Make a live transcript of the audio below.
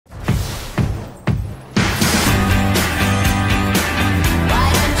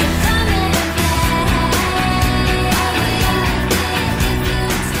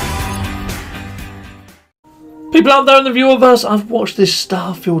People out there in the viewerverse, I've watched this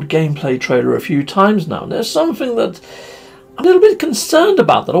Starfield gameplay trailer a few times now, and there's something that I'm a little bit concerned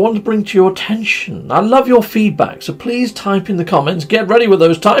about that I want to bring to your attention. I love your feedback, so please type in the comments. Get ready with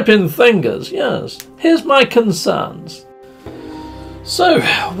those type-in fingers. Yes, here's my concerns. So,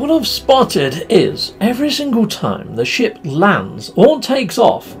 what I've spotted is, every single time the ship lands or takes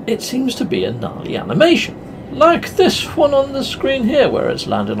off, it seems to be a gnarly animation. Like this one on the screen here, where it's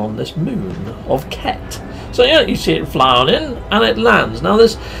landing on this moon of Ket. So yeah, you see it fly on in, and it lands. Now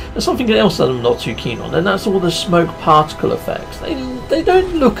there's something else that I'm not too keen on, and that's all the smoke particle effects. They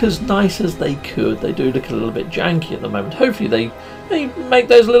don't look as nice as they could. They do look a little bit janky at the moment. Hopefully they make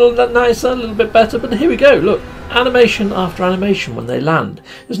those a little bit nicer, a little bit better. But here we go, look. Animation after animation when they land.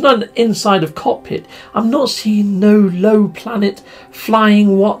 There's none inside of cockpit. I'm not seeing no low planet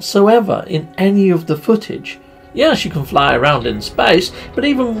flying whatsoever in any of the footage. Yes, you can fly around in space, but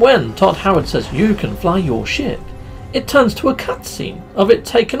even when Todd Howard says you can fly your ship, it turns to a cutscene of it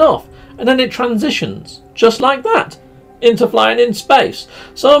taking off, and then it transitions, just like that, into flying in space.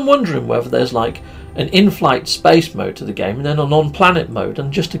 So I'm wondering whether there's like an in-flight space mode to the game and then an on-planet mode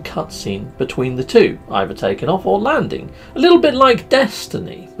and just a cutscene between the two, either taking off or landing. A little bit like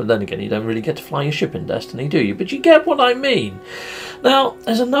Destiny, but then again you don't really get to fly your ship in Destiny, do you? But you get what I mean. Now,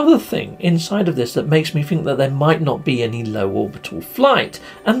 there's another thing inside of this that makes me think that there might not be any low orbital flight,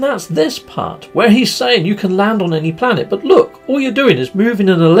 and that's this part, where he's saying you can land on any planet, but look, all you're doing is moving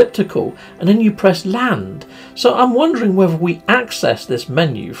an elliptical and then you press land. So I'm wondering whether we access this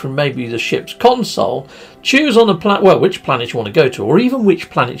menu from maybe the ship's console, choose on a planet, well, which planet you want to go to, or even which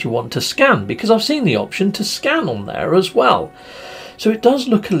planet you want to scan, because I've seen the option to scan on there as well. So it does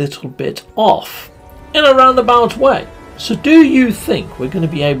look a little bit off in a roundabout way. So do you think we're going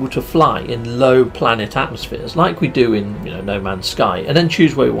to be able to fly in low planet atmospheres like we do in No Man's Sky and then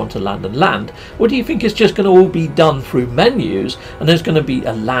choose where we want to land? Or do you think it's just going to all be done through menus and there's going to be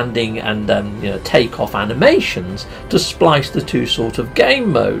a landing and take-off animations to splice the two sort of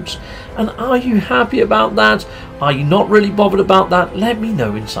game modes? And are you happy about that? Are you not really bothered about that? Let me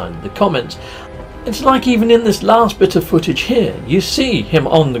know inside the comments. It's like even in this last bit of footage here, you see him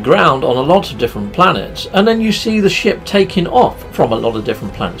on the ground on a lot of different planets, and then you see the ship taking off from a lot of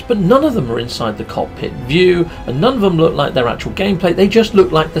different planets, but none of them are inside the cockpit view, and none of them look like their actual gameplay. They just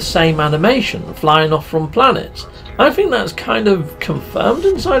look like the same animation, flying off from planets. I think that's kind of confirmed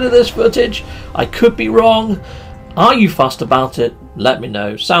inside of this footage. I could be wrong. Are you fussed about it? Let me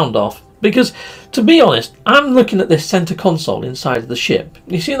know. Sound off. Because, to be honest, I'm looking at this centre console inside of the ship.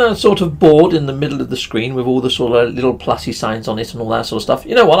 You see that sort of board in the middle of the screen with all the sort of little plusy signs on it and all that sort of stuff?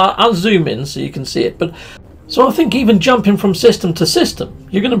 You know what, I'll zoom in so you can see it. But so I think even jumping from system to system,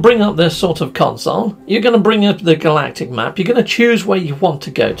 you're going to bring up this sort of console, you're going to bring up the galactic map, you're going to choose where you want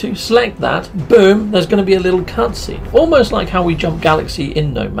to go to, select that, boom, there's going to be a little cutscene. Almost like how we jump Galaxy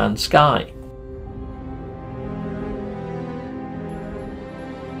in No Man's Sky.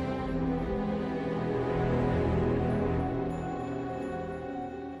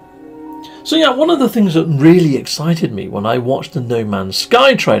 So yeah, one of the things that really excited me when I watched the No Man's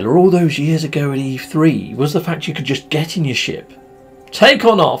Sky trailer all those years ago at E3 was the fact you could just get in your ship, take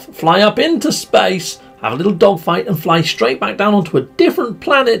on off, fly up into space, have a little dogfight and fly straight back down onto a different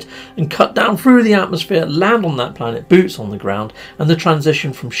planet and cut down through the atmosphere, land on that planet, boots on the ground, and the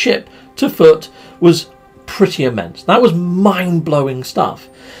transition from ship to foot was pretty immense. That was mind-blowing stuff.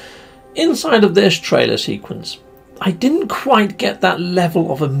 Inside of this trailer sequence, I didn't quite get that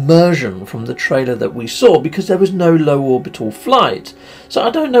level of immersion from the trailer that we saw because there was no low orbital flight. So I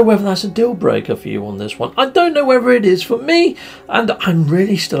don't know whether that's a deal breaker for you on this one. I don't know whether it is for me, and I'm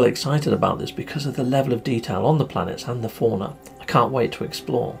really still excited about this because of the level of detail on the planets and the fauna. I can't wait to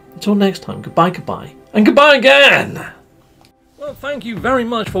explore. Until next time, goodbye, and goodbye again! Well, thank you very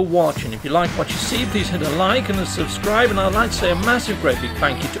much for watching. If you like what you see, please hit a like and a subscribe, and I'd like to say a massive great big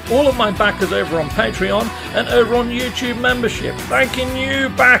thank you to all of my backers over on Patreon and over on YouTube membership. Thanking you,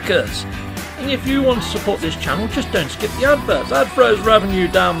 backers! And if you want to support this channel, just don't skip the adverts. That throws revenue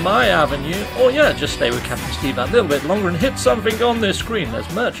down my avenue. Or yeah, just stay with Captain Steve that little bit longer and hit something on this screen.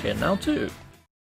 There's merch here now too.